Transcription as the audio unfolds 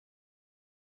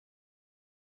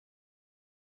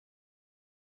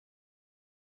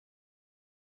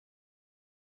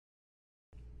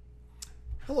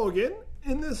Hello again.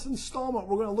 In this installment,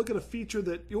 we're going to look at a feature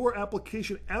that your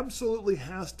application absolutely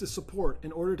has to support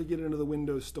in order to get into the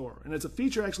Windows Store. And it's a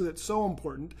feature actually that's so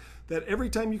important that every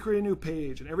time you create a new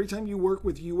page and every time you work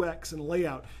with UX and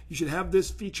layout, you should have this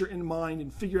feature in mind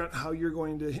and figure out how you're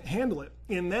going to handle it.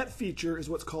 And that feature is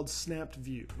what's called Snapped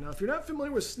View. Now, if you're not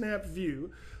familiar with Snapped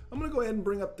View, I'm going to go ahead and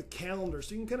bring up the calendar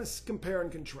so you can kind of compare and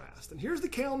contrast. And here's the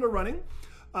calendar running.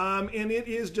 And it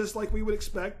is just like we would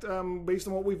expect based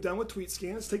on what we've done with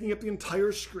TweetScan. It's taking up the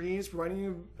entire screen. It's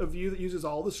providing a view that uses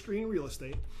all the screen real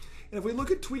estate. And if we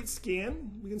look at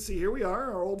TweetScan, we can see here we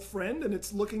are, our old friend, and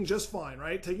it's looking just fine,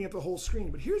 right? Taking up the whole screen.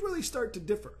 But here's where they start to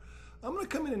differ. I'm going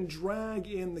to come in and drag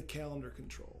in the calendar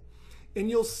control. And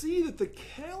you'll see that the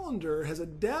calendar has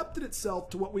adapted itself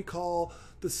to what we call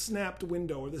the snapped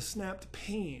window or the snapped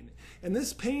pane. And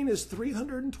this pane is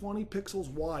 320 pixels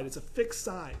wide. It's a fixed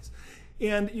size.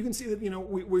 And you can see that,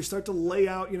 we start to lay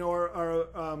out,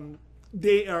 our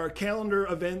calendar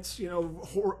events,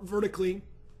 vertically.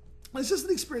 It's just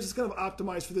an experience that's kind of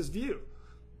optimized for this view.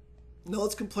 Now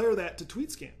let's compare that to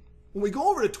TweetScan. When we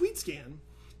go over to TweetScan,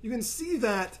 you can see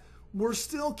that we're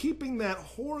still keeping that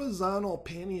horizontal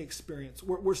panning experience.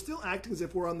 We're still acting as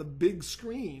if we're on the big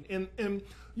screen. And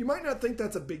you might not think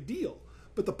that's a big deal.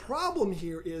 But the problem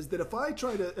here is that if I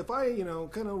kind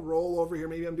of roll over here,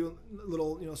 maybe I'm doing a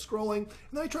little, scrolling, and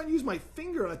then I try and use my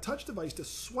finger on a touch device to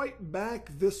swipe back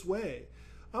this way,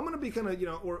 I'm going to be kind of,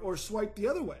 or swipe the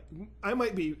other way. I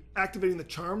might be activating the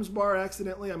charms bar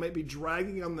accidentally. I might be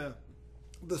dragging on the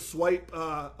swipe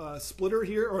splitter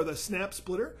here, or the snap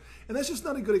splitter, and that's just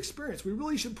not a good experience. We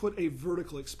really should put a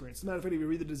vertical experience. As a matter of fact, if you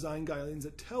read the design guidelines,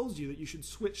 it tells you that you should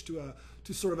switch to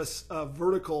sort of a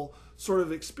vertical sort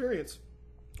of experience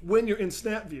when you're in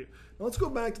Snap View. Now let's go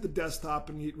back to the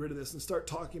desktop and get rid of this and start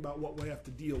talking about what we have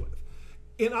to deal with.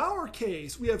 In our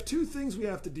case, we have two things we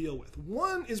have to deal with.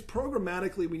 One is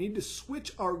programmatically, we need to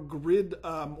switch our grid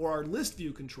or our list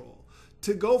view control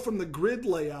to go from the grid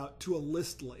layout to a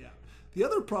list layout. The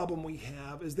other problem we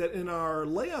have is that in our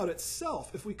layout itself,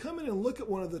 if we come in and look at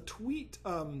one of the tweet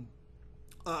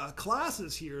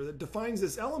classes here that defines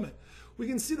this element, we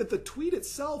can see that the tweet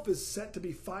itself is set to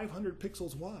be 500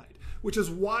 pixels wide, which is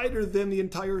wider than the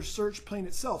entire search pane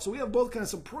itself. So we have both kind of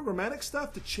some programmatic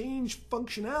stuff to change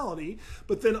functionality,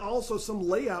 but then also some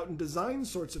layout and design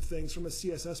sorts of things from a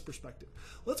CSS perspective.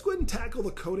 Let's go ahead and tackle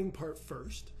the coding part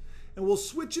first. And we'll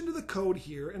switch into the code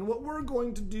here, and what we're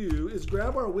going to do is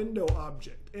grab our window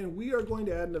object, and we are going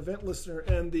to add an event listener,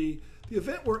 and the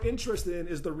event we're interested in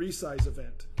is the resize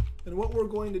event. And what we're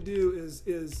going to do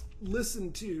is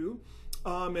listen to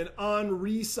an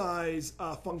onResize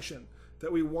function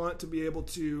that we want to be able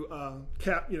to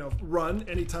run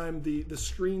anytime the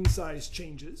screen size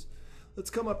changes. Let's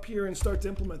come up here and start to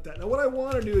implement that. Now what I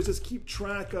want to do is just keep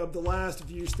track of the last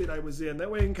view state I was in.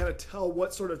 That way I can kind of tell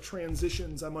what sort of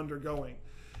transitions I'm undergoing.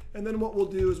 And then what we'll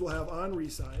do is we'll have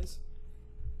onResize.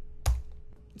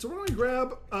 So we're going to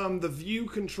grab the view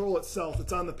control itself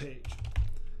that's on the page.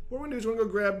 What we're going to do is we're going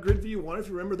to go grab grid view 1. If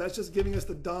you remember, that's just giving us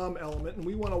the DOM element, and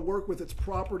we want to work with its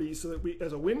properties so that we,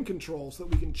 as a win control, so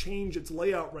that we can change its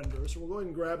layout render. So we'll go ahead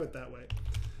and grab it that way.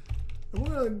 And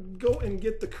we're going to go and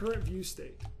get the current view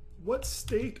state. What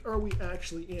state are we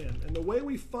actually in? And the way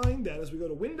we find that is we go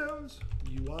to Windows,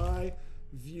 UI,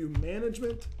 View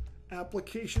Management,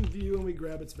 Application View, and we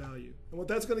grab its value. And what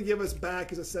that's going to give us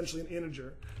back is essentially an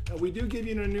integer. Now we do give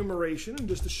you an enumeration, and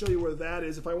just to show you where that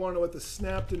is, if I want to know what the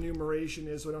snapped enumeration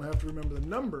is so I don't have to remember the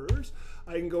numbers,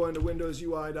 I can go into Windows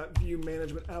UI.View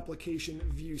Management Application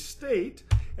View State,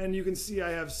 and you can see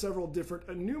I have several different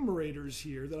enumerators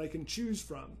here that I can choose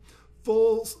from.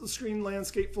 Full screen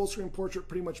landscape, full screen portrait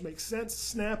pretty much makes sense.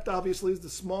 Snapped obviously is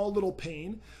the small little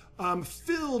pane.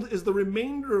 Filled is the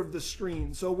remainder of the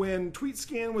screen. So when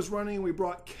TweetScan was running and we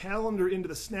brought calendar into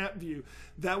the snap view,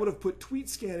 that would have put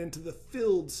TweetScan into the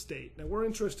filled state. Now we're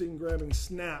interested in grabbing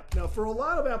snap. Now for a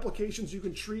lot of applications you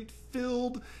can treat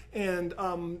filled and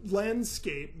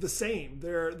landscape the same.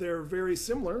 They're very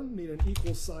similar. Need an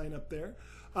equal sign up there.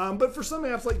 But for some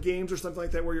apps like games or something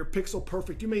like that where you're pixel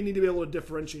perfect, you may need to be able to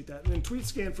differentiate that. And in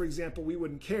TweetScan, for example, we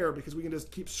wouldn't care because we can just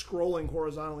keep scrolling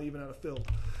horizontally even out of filled.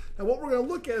 Now what we're going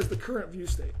to look at is the current view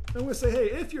state. I'm going to say,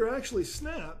 hey, if you're actually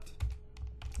snapped,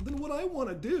 then what I want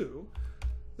to do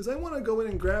is I want to go in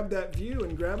and grab that view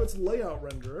and grab its layout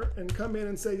renderer and come in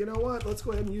and say, you know what, let's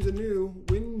go ahead and use a new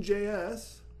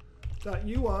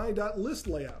WinJS.UI.list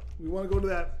layout. We want to go to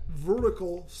that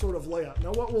vertical sort of layout.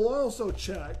 Now what we'll also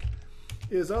check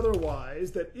is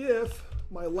otherwise that if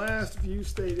my last view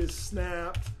state is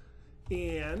snapped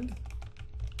and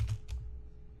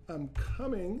I'm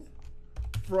coming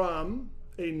from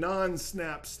a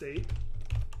non-snap state,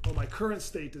 well, my current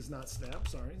state is not snap,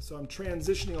 sorry. So I'm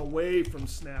transitioning away from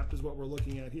snap is what we're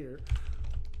looking at here.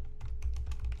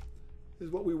 Is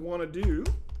what we want to do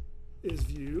is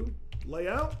view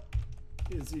layout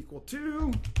is equal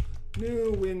to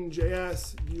new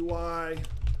WinJS UI,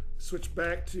 switch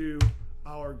back to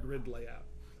our grid layout.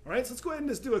 All right, so let's go ahead and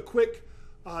just do a quick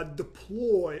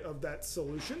deploy of that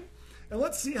solution. And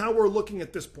let's see how we're looking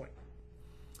at this point.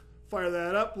 Fire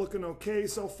that up, looking okay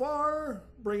so far.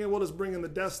 We'll just bring in the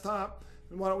desktop.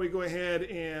 And why don't we go ahead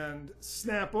and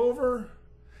snap over.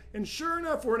 And sure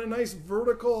enough, we're in a nice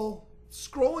vertical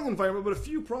scrolling environment, but a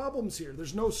few problems here.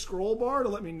 There's no scroll bar to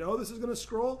let me know this is going to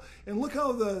scroll. And look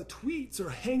how the tweets are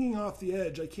hanging off the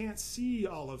edge. I can't see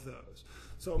all of those.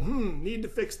 So, need to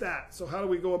fix that. So how do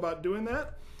we go about doing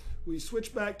that? We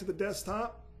switch back to the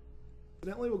desktop.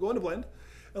 Evidently, we'll go into Blend.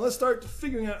 And let's start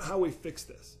figuring out how we fix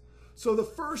this. So the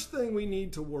first thing we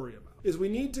need to worry about is we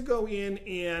need to go in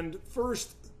and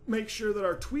first make sure that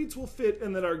our tweets will fit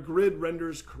and that our grid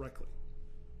renders correctly.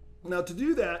 Now to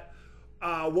do that,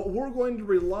 what we're going to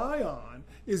rely on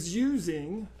is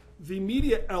using the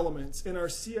media elements in our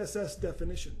CSS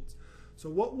definitions. So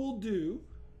what we'll do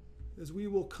is we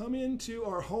will come into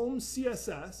our home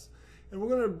CSS and we're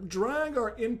going to drag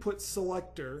our input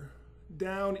selector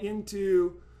down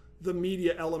into the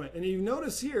media element. And you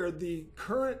notice here the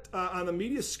current on the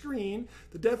media screen,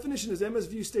 the definition is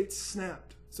MSViewState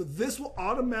snapped. So this will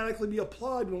automatically be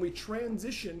applied when we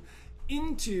transition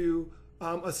into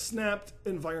a snapped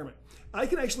environment. I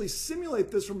can actually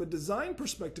simulate this from a design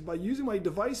perspective by using my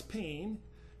device pane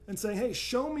and saying, hey,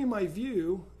 show me my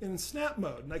view in snap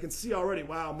mode. And I can see already,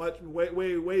 wow,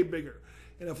 way bigger.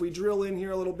 And if we drill in here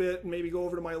a little bit and maybe go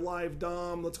over to my live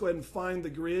DOM, let's go ahead and find the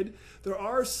grid. There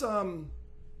are some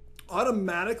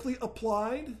automatically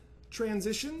applied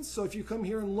transitions. So if you come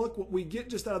here and look, what we get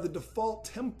just out of the default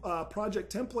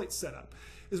project template setup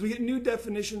is we get new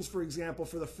definitions, for example,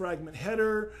 for the fragment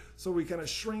header. So we kind of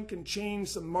shrink and change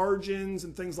some margins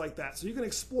and things like that. So you can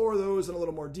explore those in a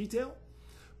little more detail.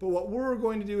 But what we're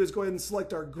going to do is go ahead and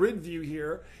select our grid view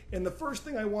here. And the first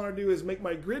thing I want to do is make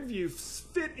my grid view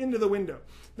fit into the window.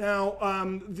 Now,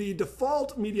 the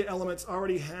default media elements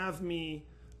already have me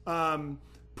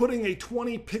putting a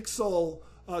 20 pixel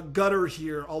gutter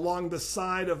here along the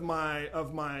side of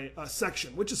my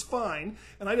section, which is fine.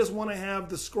 And I just want to have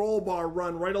the scroll bar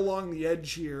run right along the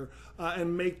edge here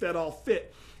and make that all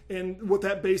fit. And what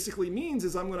that basically means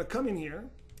is I'm going to come in here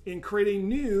and create a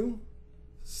new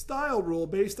style rule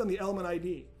based on the element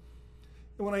ID.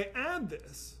 And when I add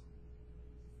this,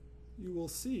 you will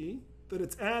see that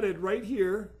it's added right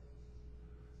here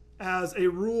as a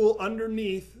rule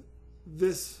underneath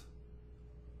this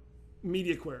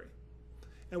media query.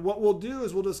 And what we'll do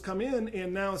is we'll just come in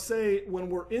and now say when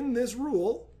we're in this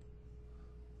rule,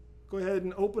 go ahead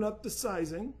and open up the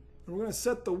sizing, and we're going to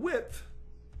set the width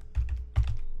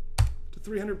to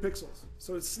 300 pixels.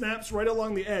 So it snaps right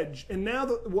along the edge. And now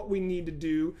what we need to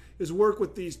do is work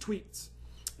with these tweets.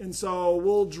 And so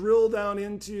we'll drill down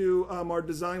into our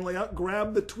design layout,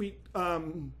 grab the tweet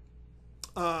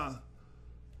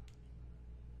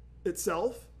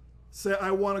itself, say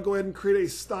I want to go ahead and create a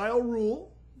style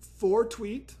rule for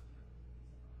tweet.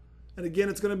 And again,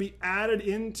 it's going to be added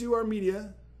into our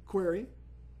media query.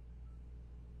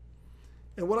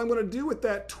 And what I'm going to do with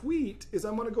that tweet is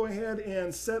I'm going to go ahead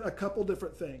and set a couple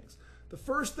different things. The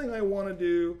first thing I want to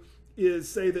do is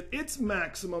say that its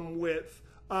maximum width,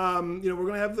 we're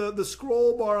going to have the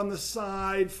scroll bar on the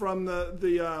side from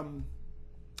the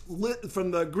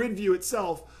grid view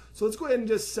itself. So let's go ahead and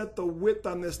just set the width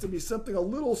on this to be something a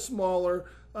little smaller.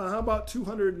 How about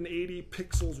 280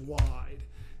 pixels wide?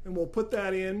 And we'll put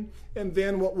that in. And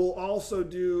then what we'll also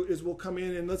do is we'll come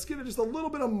in and let's give it just a little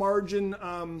bit of margin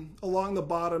along the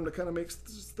bottom to kind of make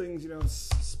things,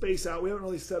 space out. We haven't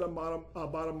really set a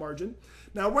bottom margin.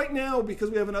 Now, right now, because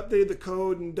we haven't updated the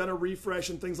code and done a refresh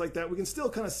and things like that, we can still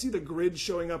kind of see the grid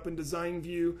showing up in design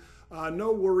view.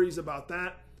 No worries about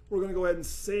that. We're going to go ahead and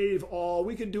save all.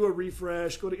 We could do a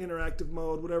refresh, go to interactive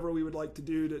mode, whatever we would like to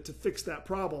do to fix that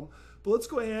problem. But let's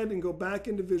go ahead and go back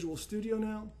into Visual Studio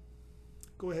now.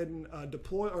 Go ahead and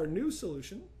deploy our new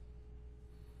solution.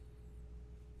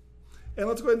 And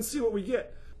let's go ahead and see what we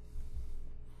get.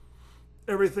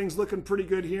 Everything's looking pretty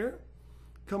good here.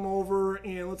 Come over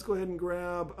and let's go ahead and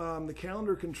grab the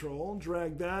calendar control,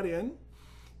 drag that in.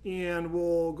 And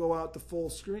we'll go out to full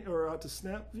screen or out to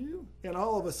snap view. And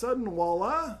all of a sudden,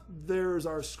 voila, there's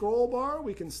our scroll bar.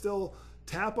 We can still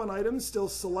tap on items, still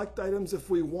select items if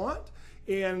we want.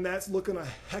 and that's looking a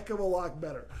heck of a lot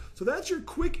better. So that's your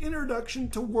quick introduction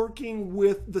to working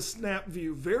with the Snap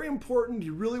View. Very important.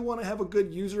 You really want to have a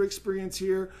good user experience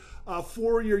here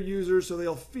for your users so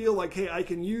they'll feel like, hey, I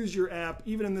can use your app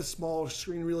even in this small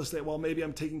screen real estate while maybe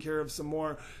I'm taking care of some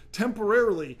more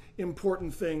temporarily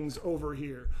important things over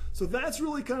here. So that's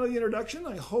really kind of the introduction.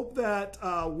 I hope that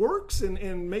works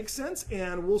and makes sense,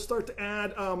 and we'll start to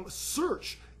add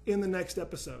search in the next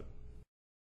episode.